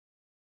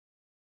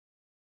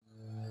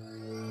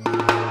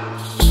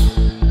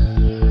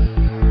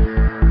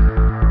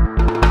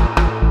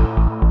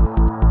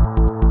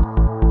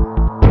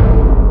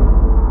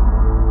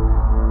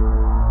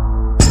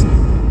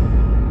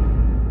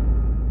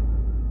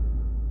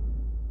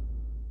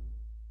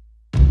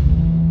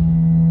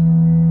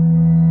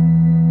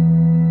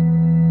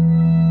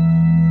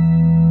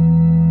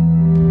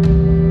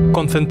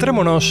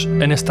Concentrémonos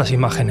en estas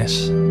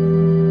imágenes.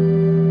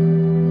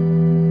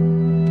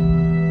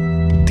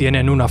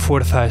 Tienen una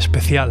fuerza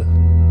especial.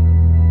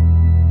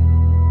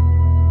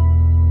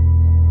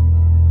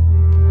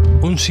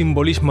 Un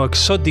simbolismo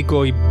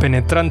exótico y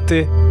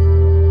penetrante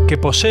que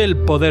posee el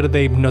poder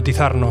de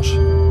hipnotizarnos.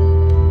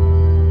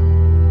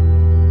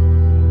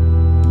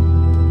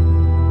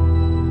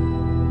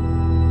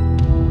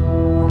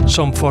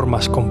 Son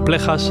formas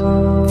complejas,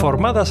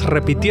 formadas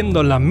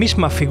repitiendo la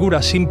misma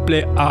figura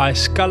simple a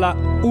escala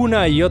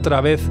una y otra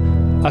vez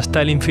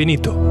hasta el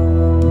infinito.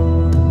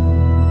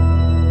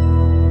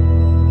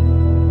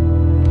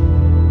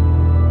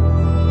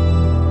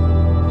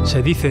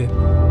 Se dice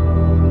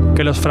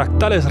que los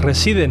fractales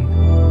residen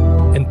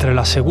entre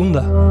la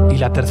segunda y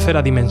la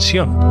tercera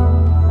dimensión.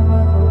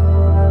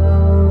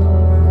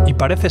 Y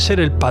parece ser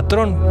el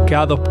patrón que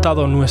ha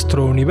adoptado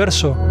nuestro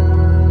universo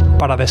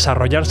para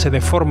desarrollarse de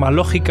forma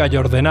lógica y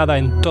ordenada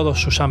en todos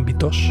sus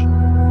ámbitos.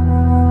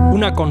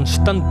 Una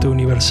constante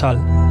universal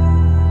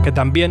que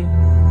también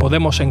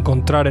podemos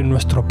encontrar en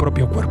nuestro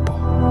propio cuerpo.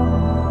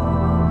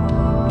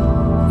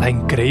 La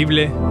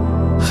increíble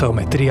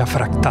geometría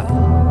fractal.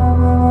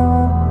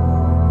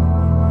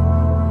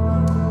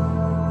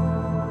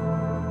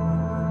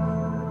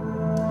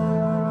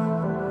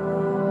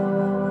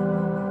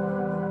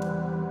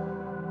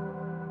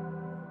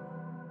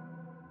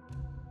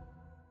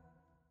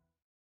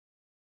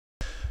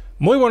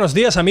 Muy buenos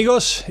días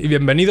amigos y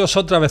bienvenidos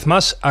otra vez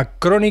más a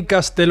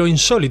Crónicas de lo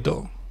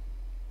Insólito.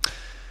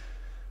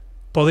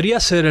 ¿Podría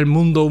ser el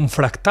mundo un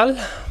fractal?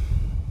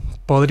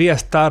 ¿Podría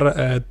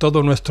estar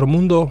todo nuestro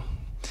mundo,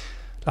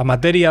 la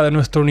materia de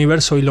nuestro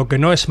universo y lo que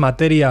no es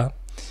materia,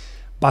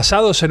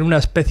 basados en una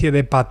especie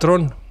de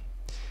patrón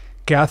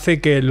que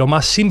hace que lo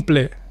más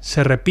simple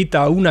se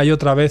repita una y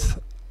otra vez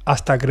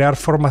hasta crear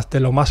formas de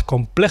lo más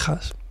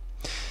complejas?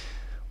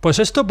 Pues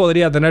esto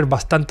podría tener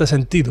bastante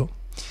sentido.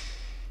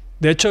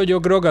 De hecho,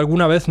 yo creo que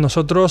alguna vez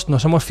nosotros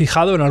nos hemos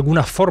fijado en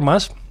algunas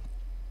formas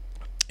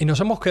y nos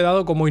hemos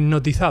quedado como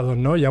hipnotizados,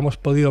 ¿no? Ya hemos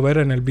podido ver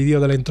en el vídeo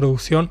de la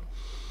introducción,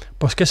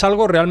 pues que es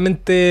algo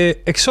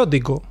realmente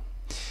exótico.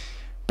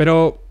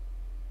 Pero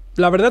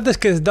la verdad es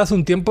que desde hace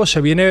un tiempo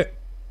se viene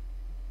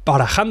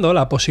barajando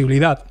la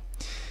posibilidad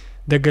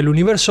de que el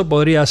universo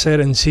podría ser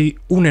en sí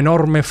un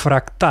enorme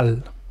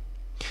fractal.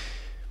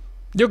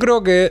 Yo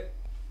creo que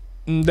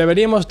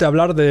deberíamos de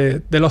hablar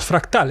de los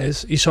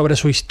fractales y sobre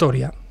su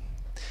historia,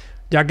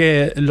 ya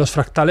que los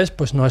fractales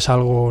pues no es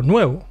algo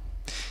nuevo.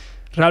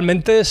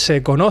 Realmente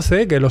se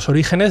conoce que los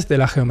orígenes de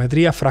la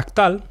geometría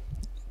fractal,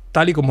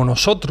 tal y como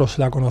nosotros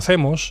la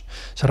conocemos,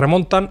 se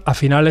remontan a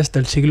finales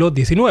del siglo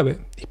XIX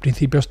y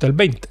principios del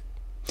XX,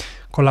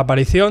 con la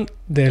aparición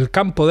del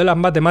campo de las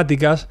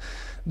matemáticas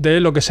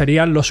de lo que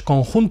serían los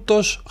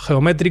conjuntos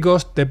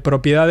geométricos de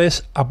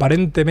propiedades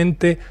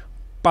aparentemente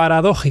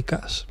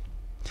paradójicas.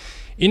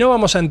 Y no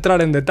vamos a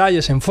entrar en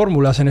detalles, en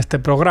fórmulas en este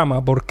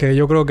programa, porque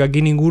yo creo que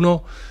aquí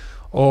ninguno,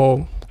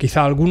 o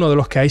quizá alguno de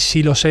los que hay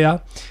sí lo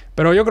sea,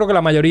 pero yo creo que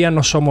la mayoría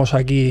no somos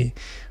aquí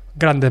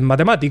grandes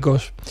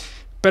matemáticos.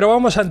 Pero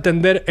vamos a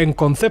entender en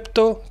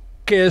concepto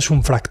qué es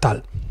un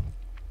fractal.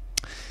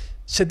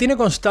 Se tiene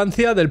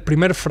constancia del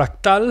primer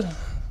fractal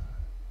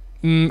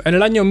en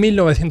el año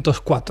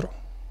 1904,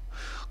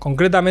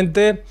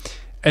 concretamente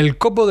el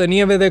copo de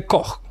nieve de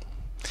Koch.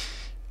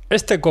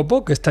 Este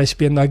copo que estáis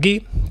viendo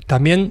aquí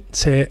también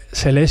se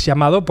le es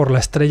llamado por la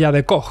estrella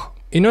de Koch.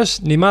 Y no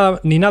es ni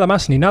nada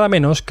más ni nada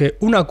menos que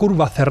una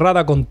curva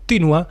cerrada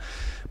continua,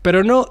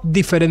 pero no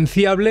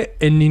diferenciable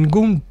en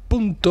ningún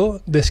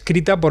punto,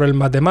 descrita por el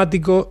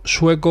matemático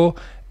sueco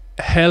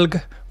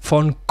Helge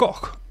von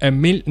Koch en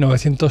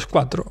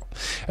 1904,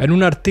 en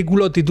un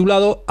artículo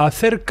titulado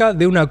Acerca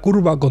de una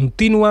curva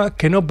continua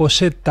que no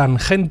posee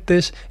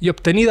tangentes y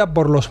obtenida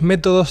por los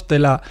métodos de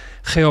la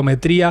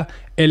geometría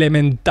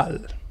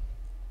elemental.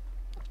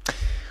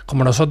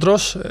 Como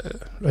nosotros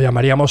lo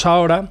llamaríamos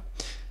ahora,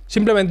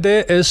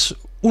 simplemente es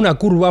una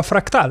curva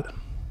fractal.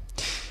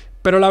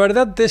 Pero la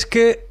verdad es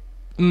que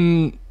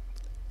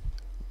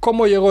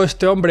 ¿cómo llegó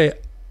este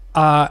hombre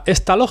a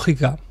esta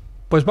lógica?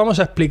 Pues vamos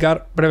a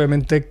explicar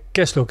brevemente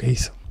qué es lo que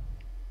hizo.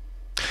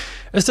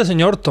 Este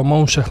señor tomó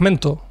un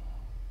segmento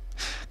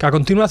que a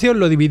continuación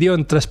lo dividió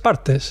en tres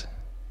partes.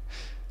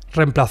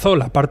 Reemplazó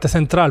la parte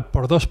central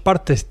por dos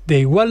partes de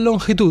igual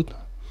longitud,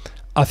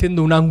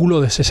 haciendo un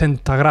ángulo de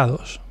 60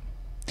 grados.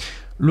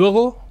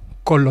 Luego,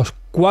 con los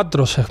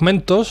cuatro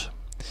segmentos,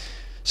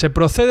 se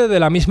procede de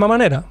la misma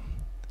manera,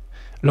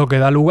 lo que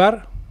da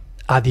lugar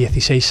a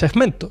 16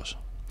 segmentos,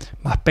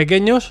 más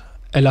pequeños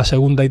en la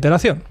segunda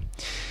iteración.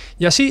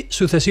 Y así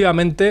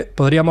sucesivamente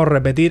podríamos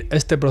repetir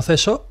este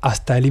proceso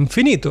hasta el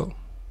infinito.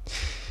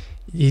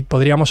 Y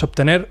podríamos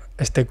obtener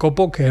este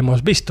copo que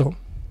hemos visto.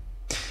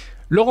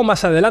 Luego,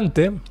 más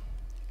adelante,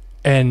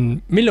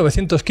 en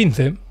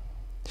 1915,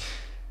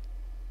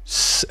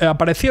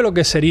 apareció lo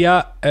que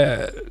sería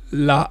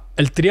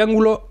el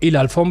triángulo y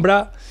la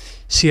alfombra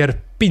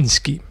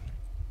Sierpinski.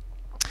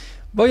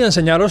 Voy a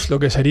enseñaros lo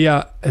que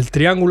sería el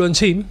triángulo en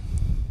sí,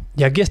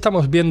 y aquí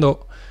estamos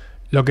viendo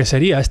lo que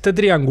sería este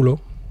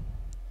triángulo,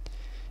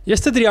 Y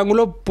este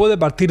triángulo puede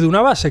partir de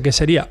una base, que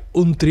sería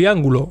un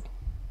triángulo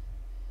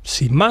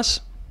sin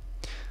más,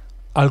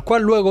 al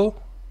cual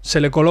luego se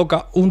le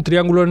coloca un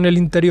triángulo en el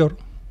interior,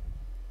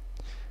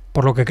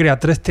 por lo que crea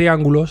tres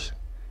triángulos,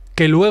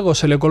 que luego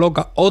se le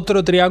coloca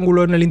otro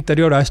triángulo en el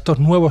interior a estos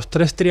nuevos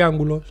tres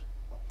triángulos,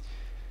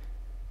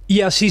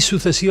 y así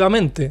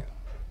sucesivamente.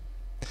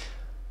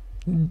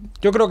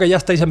 Yo creo que ya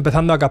estáis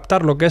empezando a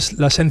captar lo que es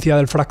la esencia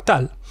del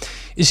fractal.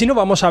 Y si no,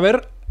 vamos a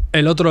ver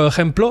el otro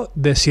ejemplo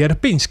de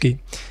Sierpinski,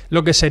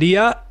 lo que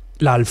sería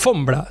la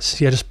alfombra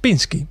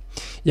Sierpinski.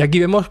 Y aquí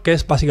vemos que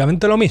es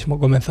básicamente lo mismo.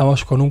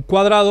 Comenzamos con un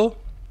cuadrado,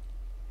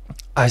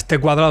 a este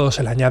cuadrado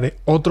se le añade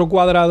otro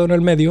cuadrado en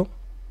el medio,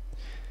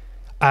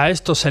 a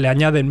esto se le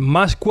añaden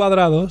más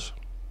cuadrados,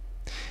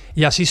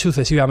 y así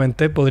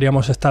sucesivamente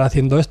podríamos estar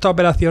haciendo esta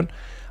operación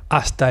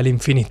hasta el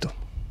infinito.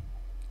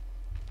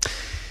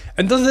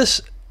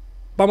 Entonces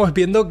vamos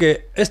viendo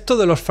que esto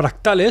de los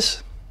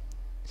fractales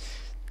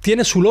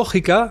tiene su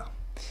lógica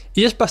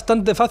y es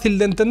bastante fácil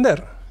de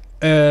entender.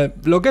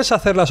 Lo que es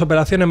hacer las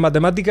operaciones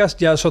matemáticas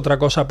ya es otra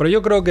cosa, pero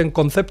yo creo que en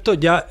concepto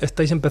ya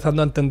estáis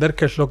empezando a entender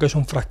qué es lo que es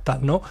un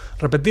fractal, ¿no?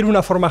 Repetir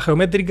una forma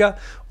geométrica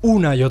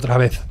una y otra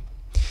vez.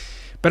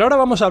 Pero ahora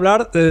vamos a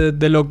hablar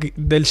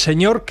del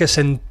señor que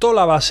sentó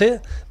la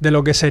base de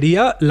lo que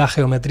sería la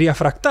geometría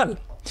fractal.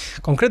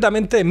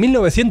 Concretamente, en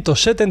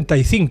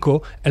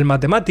 1975, el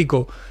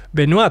matemático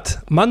Benoit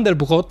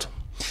Mandelbrot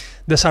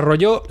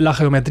desarrolló la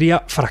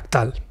geometría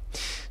fractal,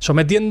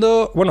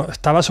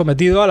 estaba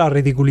sometido a la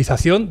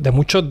ridiculización de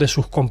muchos de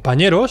sus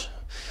compañeros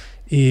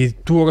y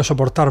tuvo que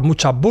soportar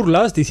muchas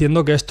burlas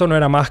diciendo que esto no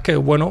era más que,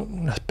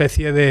 una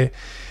especie de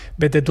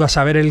vete tú a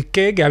saber el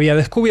qué que había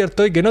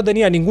descubierto y que no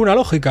tenía ninguna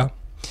lógica.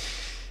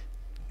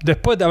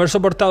 Después de haber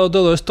soportado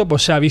todo esto,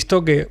 pues se ha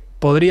visto que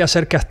podría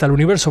ser que hasta el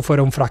universo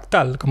fuera un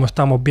fractal, como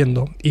estamos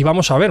viendo, y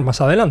vamos a ver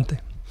más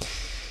adelante.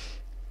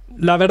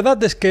 La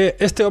verdad es que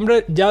este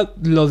hombre ya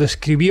lo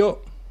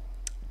describió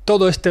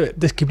todo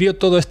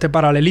este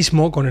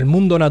paralelismo con el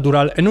mundo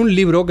natural en un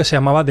libro que se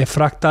llamaba The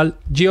Fractal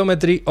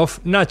Geometry of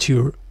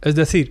Nature, es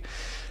decir,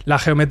 la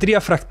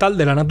geometría fractal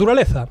de la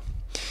naturaleza.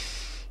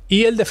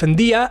 Y él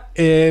defendía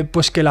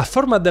pues que las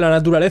formas de la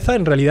naturaleza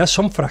en realidad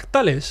son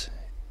fractales,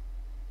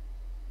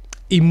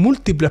 y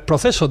múltiples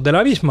procesos de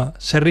la misma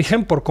se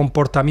rigen por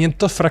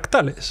comportamientos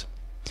fractales.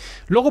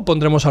 Luego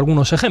pondremos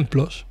algunos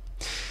ejemplos.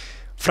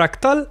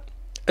 Fractal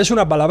es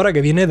una palabra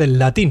que viene del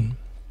latín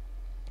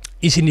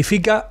y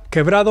significa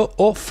quebrado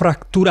o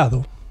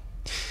fracturado.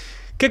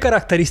 ¿Qué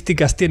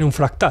características tiene un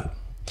fractal?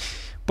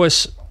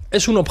 Pues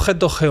es un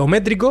objeto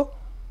geométrico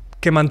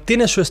que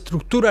mantiene su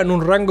estructura en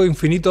un rango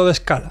infinito de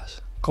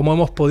escalas, como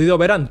hemos podido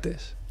ver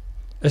antes.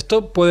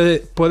 Esto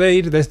puede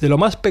ir desde lo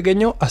más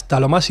pequeño hasta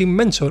lo más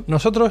inmenso.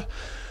 Nosotros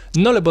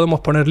no le podemos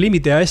poner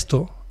límite a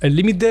esto. El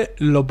límite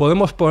lo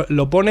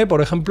pone,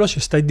 por ejemplo, si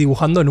estáis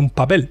dibujando en un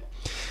papel.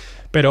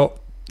 Pero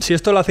si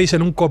esto lo hacéis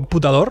en un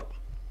computador,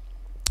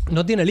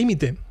 no tiene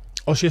límite.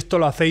 O si esto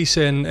lo hacéis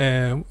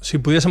si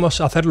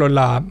pudiésemos hacerlo en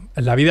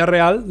la vida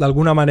real, de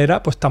alguna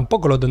manera, pues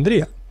tampoco lo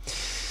tendría.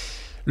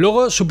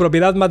 Luego, su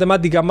propiedad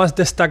matemática más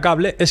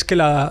destacable es que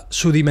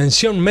su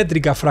dimensión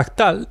métrica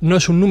fractal no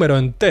es un número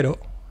entero.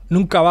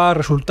 Nunca va a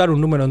resultar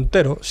un número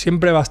entero,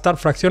 siempre va a estar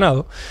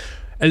fraccionado.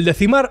 El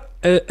decimar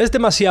es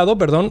demasiado,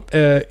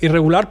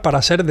 irregular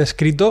para ser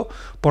descrito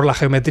por la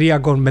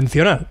geometría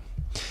convencional.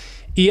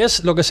 Y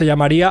es lo que se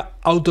llamaría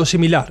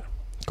autosimilar.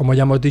 Como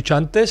ya hemos dicho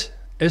antes,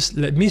 es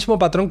el mismo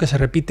patrón que se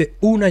repite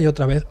una y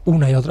otra vez,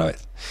 una y otra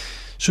vez.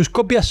 Sus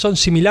copias son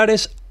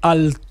similares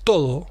al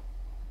todo.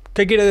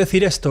 ¿Qué quiere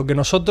decir esto? Que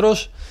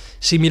nosotros,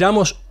 si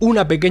miramos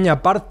una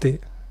pequeña parte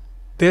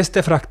de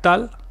este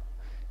fractal,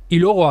 y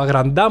luego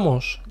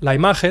agrandamos la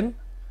imagen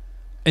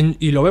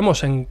y lo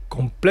vemos en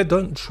completo,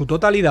 en su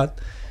totalidad,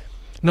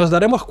 nos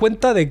daremos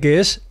cuenta de que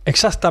es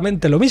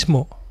exactamente lo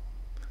mismo,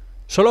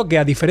 solo que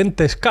a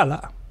diferente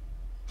escala.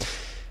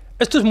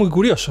 Esto es muy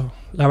curioso,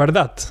 la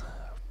verdad,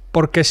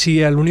 porque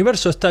si el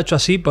universo está hecho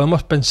así,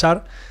 podemos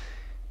pensar,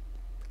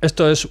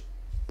 esto es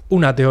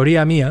una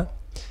teoría mía,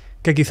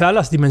 que quizá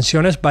las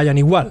dimensiones vayan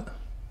igual,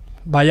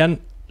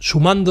 vayan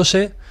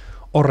sumándose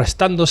o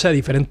restándose a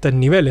diferentes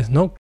niveles,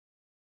 ¿no?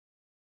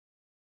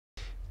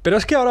 Pero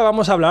es que ahora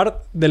vamos a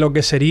hablar de lo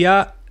que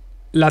sería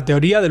la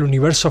teoría del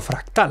universo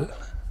fractal.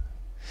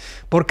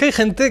 Porque hay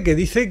gente que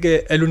dice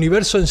que el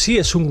universo en sí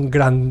es un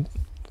gran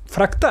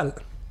fractal.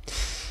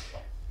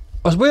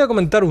 Os voy a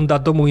comentar un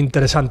dato muy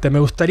interesante. Me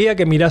gustaría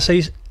que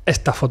miraseis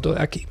esta foto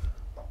de aquí.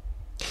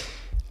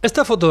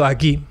 Esta foto de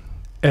aquí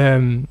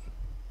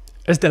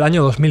es del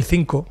año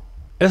 2005.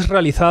 Es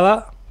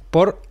realizada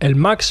por el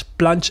Max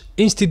Planck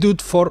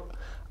Institute for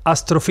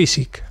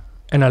Astrophysics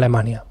en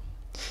Alemania.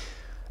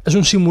 Es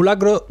un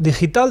simulacro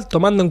digital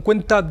tomando en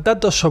cuenta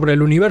datos sobre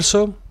el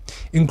universo,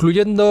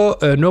 incluyendo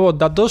nuevos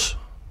datos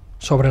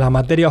sobre la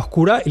materia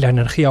oscura y la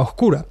energía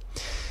oscura.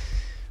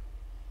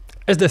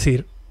 Es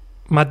decir,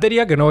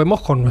 materia que no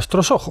vemos con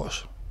nuestros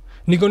ojos,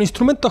 ni con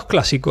instrumentos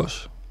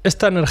clásicos.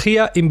 Esta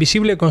energía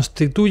invisible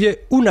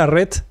constituye una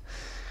red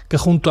que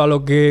junto a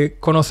lo que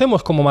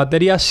conocemos como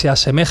materia se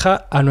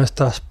asemeja a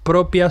nuestras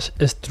propias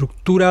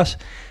estructuras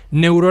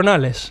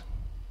neuronales.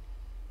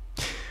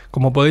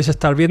 Como podéis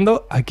estar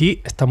viendo,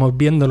 aquí estamos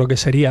viendo lo que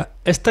sería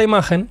esta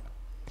imagen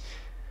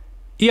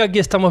y aquí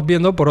estamos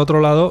viendo, por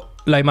otro lado,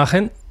 la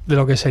imagen de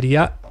lo que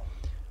sería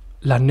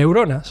las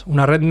neuronas,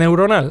 una red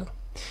neuronal.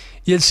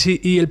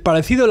 Y el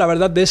parecido, la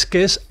verdad, es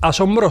que es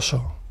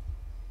asombroso.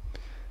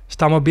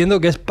 Estamos viendo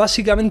que es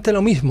básicamente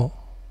lo mismo.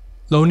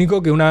 Lo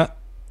único que una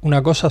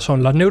cosa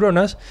son las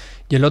neuronas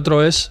y el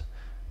otro es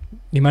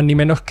ni más ni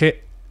menos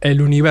que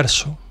el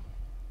universo.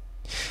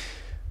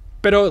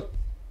 Pero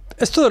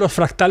esto de los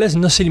fractales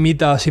no se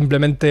limita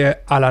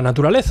simplemente a la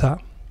naturaleza.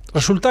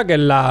 Resulta que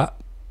en la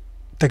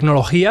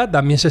tecnología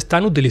también se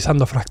están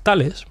utilizando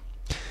fractales.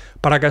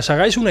 Para que os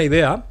hagáis una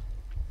idea,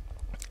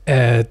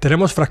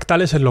 tenemos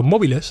fractales en los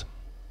móviles.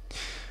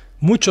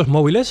 Muchos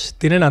móviles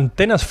tienen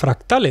antenas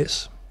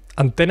fractales.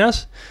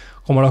 Antenas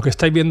como lo que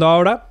estáis viendo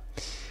ahora,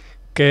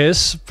 que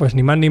es pues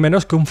ni más ni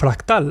menos que un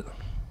fractal,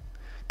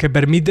 que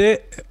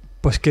permite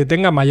pues que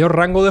tenga mayor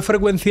rango de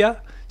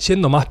frecuencia,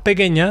 siendo más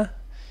pequeña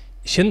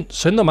y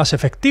siendo más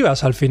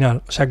efectivas al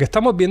final. O sea que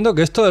estamos viendo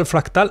que esto del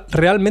fractal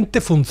realmente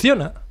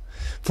funciona.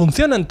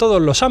 Funciona en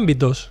todos los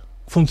ámbitos.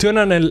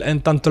 Funciona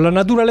en tanto en la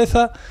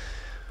naturaleza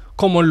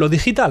como en lo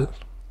digital.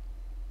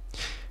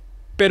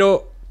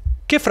 Pero,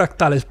 ¿qué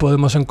fractales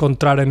podemos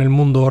encontrar en el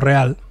mundo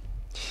real?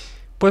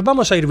 Pues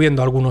vamos a ir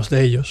viendo algunos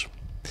de ellos.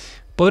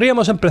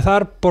 Podríamos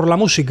empezar por la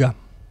música.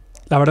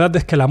 La verdad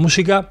es que la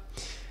música,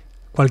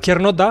 cualquier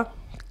nota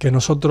que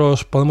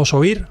nosotros podemos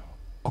oír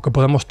o que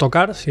podemos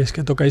tocar, si es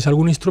que tocáis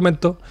algún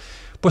instrumento,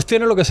 pues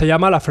tiene lo que se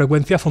llama la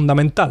frecuencia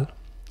fundamental,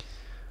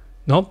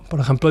 ¿no? Por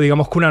ejemplo,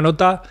 digamos que una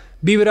nota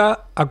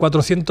vibra a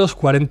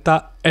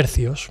 440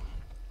 hercios.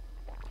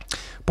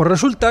 Pues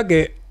resulta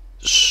que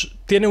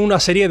tiene una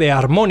serie de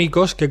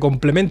armónicos que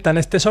complementan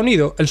este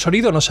sonido. El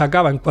sonido no se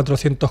acaba en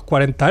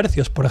 440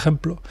 hercios, por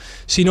ejemplo,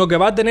 sino que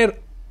va a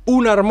tener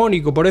un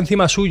armónico por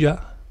encima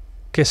suya,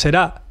 que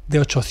será de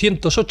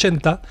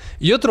 880,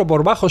 y otro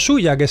por bajo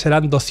suya, que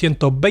serán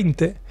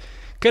 220.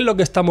 ¿Qué es lo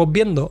que estamos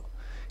viendo?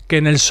 Que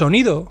en el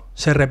sonido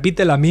se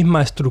repite la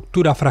misma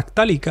estructura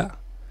fractálica.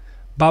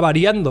 Va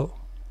variando.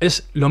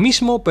 Es lo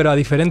mismo, pero a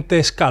diferente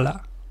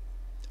escala.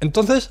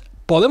 Entonces,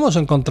 podemos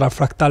encontrar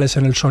fractales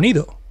en el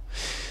sonido.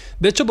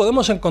 De hecho,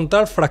 podemos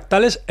encontrar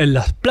fractales en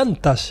las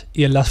plantas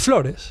y en las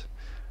flores.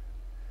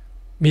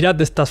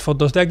 Mirad estas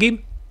fotos de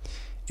aquí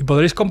y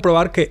podréis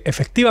comprobar que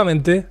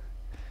efectivamente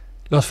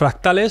los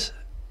fractales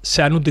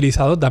se han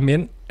utilizado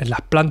también en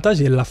las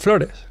plantas y en las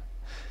flores.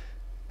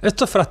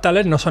 Estos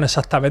fractales no son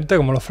exactamente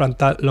como los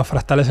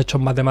fractales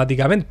hechos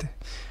matemáticamente,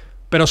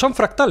 pero son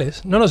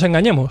fractales, no nos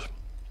engañemos.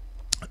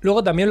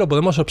 Luego también lo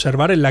podemos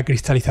observar en la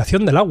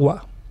cristalización del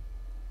agua,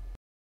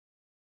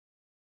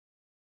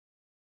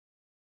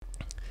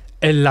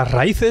 en las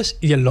raíces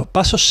y en los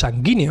vasos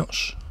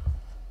sanguíneos.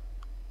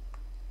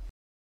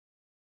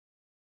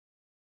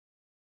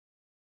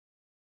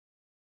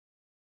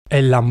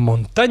 En las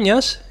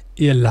montañas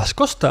y en las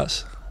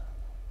costas.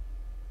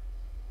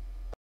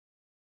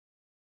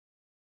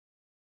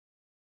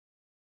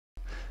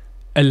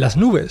 En las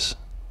nubes.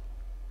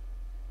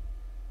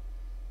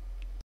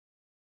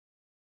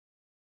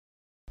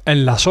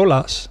 En las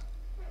olas.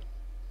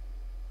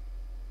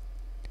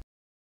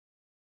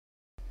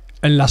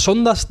 En las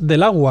ondas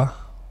del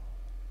agua.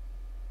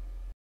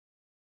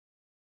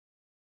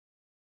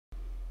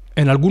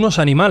 En algunos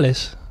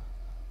animales.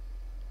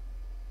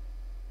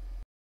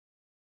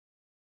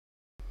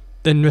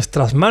 En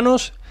nuestras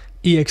manos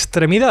y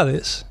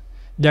extremidades,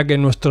 ya que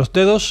nuestros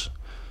dedos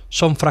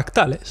son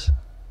fractales.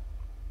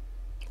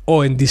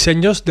 O en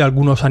diseños de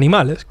algunos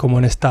animales, como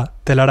en esta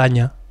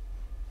telaraña.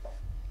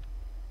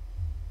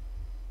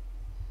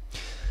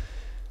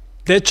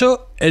 De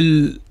hecho,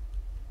 el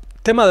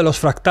tema de los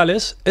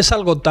fractales es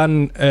algo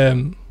tan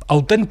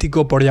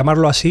auténtico, por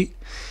llamarlo así,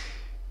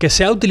 que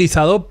se ha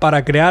utilizado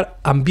para crear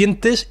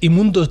ambientes y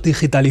mundos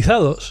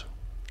digitalizados,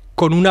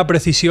 con una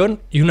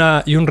precisión y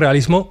un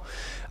realismo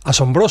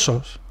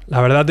asombrosos.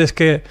 La verdad es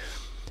que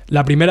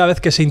la primera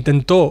vez que se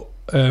intentó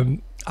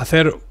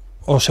hacer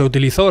o se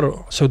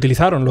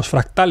utilizaron los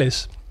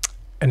fractales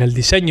en el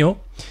diseño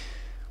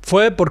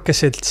fue porque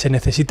se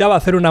necesitaba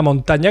hacer una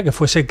montaña que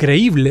fuese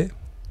creíble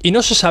y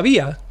no se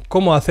sabía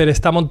cómo hacer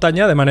esta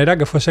montaña de manera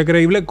que fuese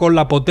creíble con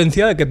la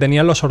potencia que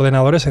tenían los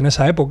ordenadores en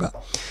esa época.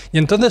 Y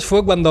entonces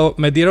fue cuando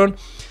metieron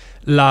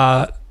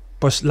la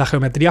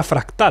geometría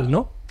fractal,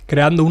 ¿no?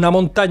 Creando una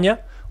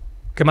montaña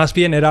que más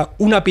bien era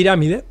una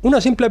pirámide,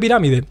 una simple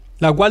pirámide,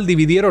 la cual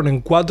dividieron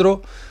en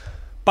 4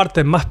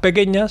 partes más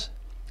pequeñas.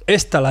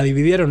 Esta la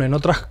dividieron en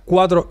otras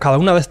 4, cada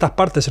una de estas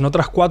partes en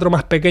otras 4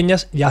 más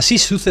pequeñas, y así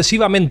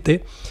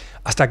sucesivamente,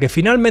 hasta que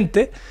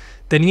finalmente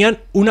tenían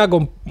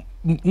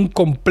un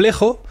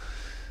complejo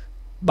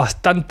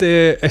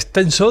bastante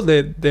extenso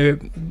de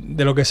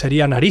lo que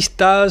serían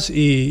aristas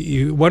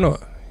y bueno,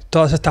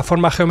 todas estas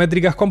formas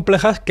geométricas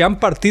complejas que han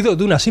partido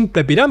de una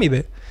simple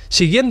pirámide,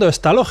 siguiendo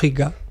esta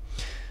lógica.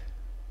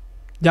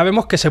 Ya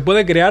vemos que se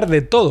puede crear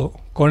de todo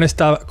con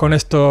esta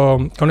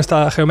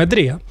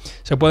geometría.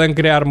 Se pueden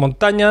crear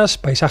montañas,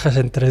 paisajes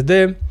en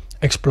 3D,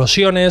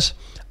 explosiones,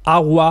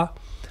 agua,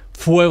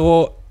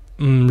 fuego,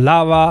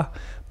 lava,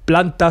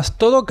 plantas,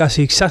 todo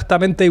casi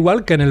exactamente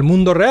igual que en el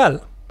mundo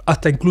real,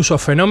 hasta incluso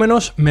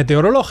fenómenos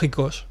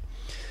meteorológicos.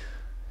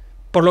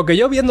 Por lo que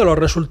yo, viendo los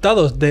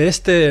resultados de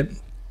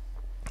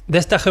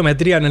esta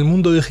geometría en el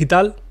mundo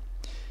digital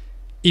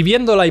y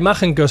viendo la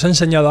imagen que os he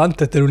enseñado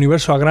antes del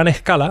universo a gran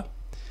escala,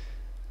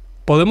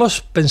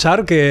 podemos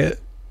pensar que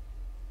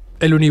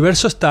el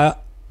universo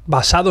está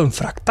basado en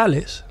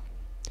fractales.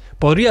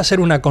 Podría ser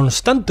una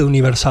constante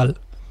universal.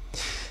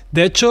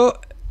 De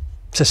hecho,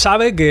 se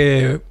sabe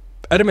que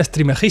Hermes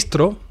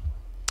Trismegisto,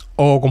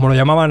 o como lo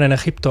llamaban en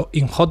Egipto,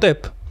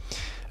 Imhotep,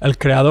 el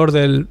creador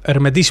del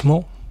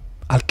hermetismo,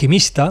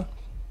 alquimista,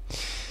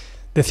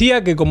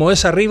 decía que como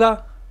es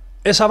arriba,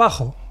 es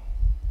abajo.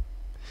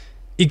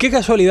 Y qué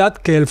casualidad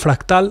que el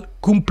fractal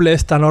cumple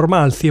esta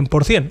norma al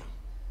 100%.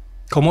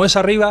 Como es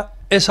arriba,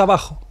 es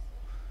abajo.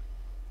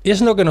 Y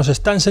es lo que nos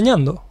está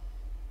enseñando.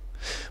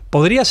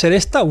 ¿Podría ser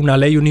esta una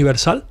ley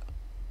universal?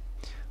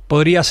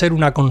 ¿Podría ser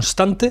una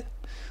constante?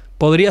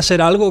 ¿Podría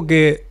ser algo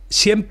que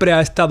siempre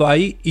ha estado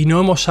ahí y no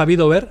hemos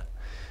sabido ver?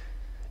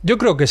 Yo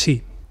creo que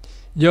sí.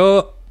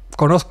 Yo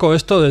conozco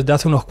esto desde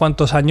hace unos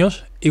cuantos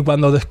años y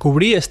cuando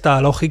descubrí esta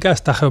lógica,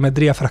 esta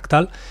geometría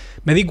fractal,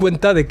 me di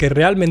cuenta de que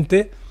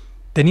realmente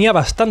tenía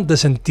bastante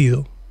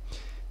sentido.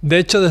 De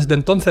hecho, desde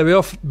entonces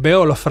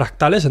veo los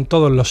fractales en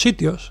todos los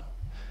sitios.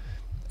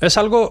 Es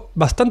algo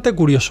bastante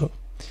curioso.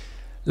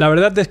 La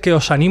verdad es que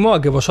os animo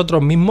a que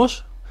vosotros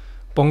mismos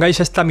pongáis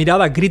esta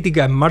mirada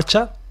crítica en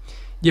marcha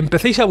y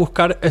empecéis a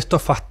buscar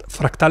estos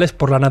fractales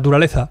por la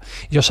naturaleza.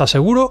 Y os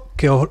aseguro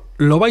que os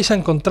lo vais a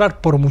encontrar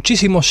por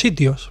muchísimos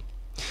sitios.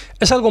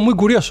 Es algo muy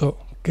curioso,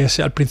 que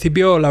al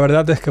principio la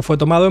verdad es que fue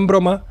tomado en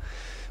broma,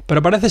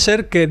 pero parece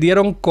ser que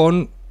dieron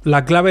con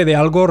la clave de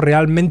algo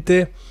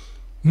realmente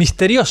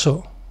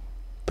misterioso,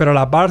 pero a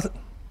la par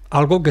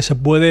algo que se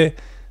puede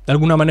de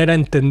alguna manera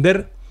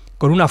entender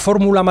con una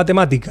fórmula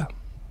matemática.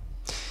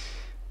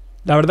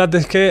 La verdad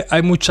es que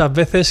hay muchas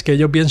veces que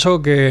yo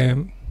pienso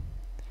que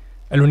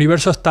el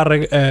universo está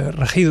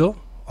regido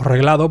o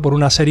reglado por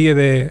una serie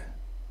de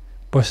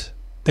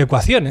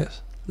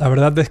ecuaciones. La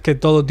verdad es que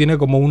todo tiene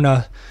como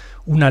unas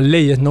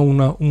leyes,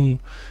 ¿no?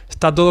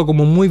 Está todo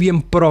como muy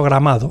bien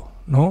programado,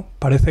 ¿no?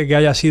 Parece que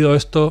haya sido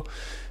esto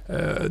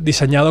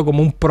diseñado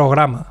como un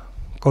programa,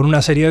 con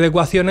una serie de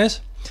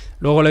ecuaciones,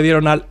 luego le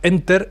dieron al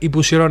Enter y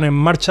pusieron en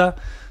marcha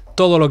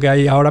todo lo que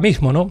hay ahora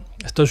mismo, ¿no?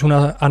 Esto es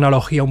una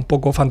analogía un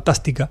poco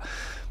fantástica,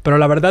 pero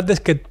la verdad es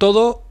que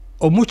todo,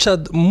 o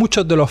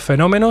muchos de los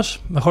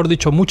fenómenos, mejor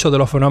dicho, muchos de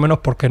los fenómenos,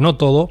 porque no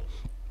todo,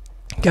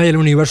 que hay en el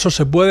universo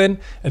se pueden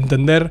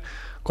entender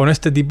con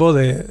este tipo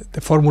de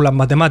fórmulas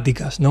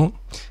matemáticas, ¿no?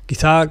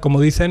 Quizá,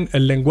 como dicen,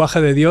 el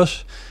lenguaje de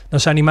Dios no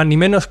sea ni más ni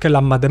menos que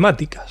las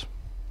matemáticas.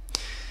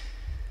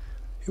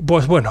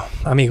 Pues bueno,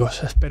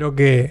 amigos, espero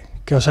que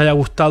os haya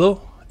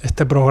gustado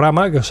este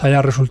programa, que os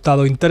haya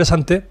resultado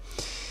interesante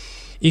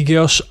y que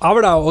os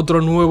abra otra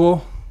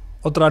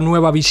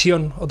nueva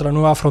visión, otra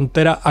nueva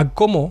frontera a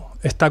cómo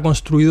está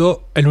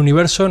construido el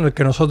universo en el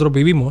que nosotros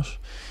vivimos.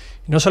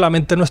 Y no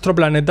solamente nuestro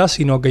planeta,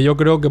 sino que yo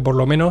creo que por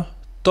lo menos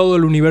todo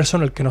el universo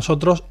en el que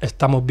nosotros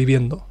estamos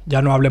viviendo.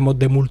 Ya no hablemos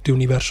de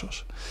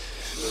multiuniversos.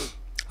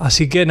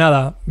 Así que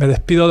nada, me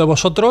despido de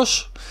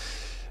vosotros.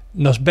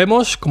 Nos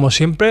vemos, como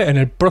siempre, en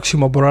el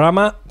próximo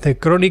programa de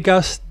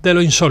Crónicas de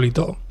lo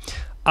Insólito.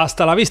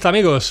 ¡Hasta la vista,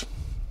 amigos!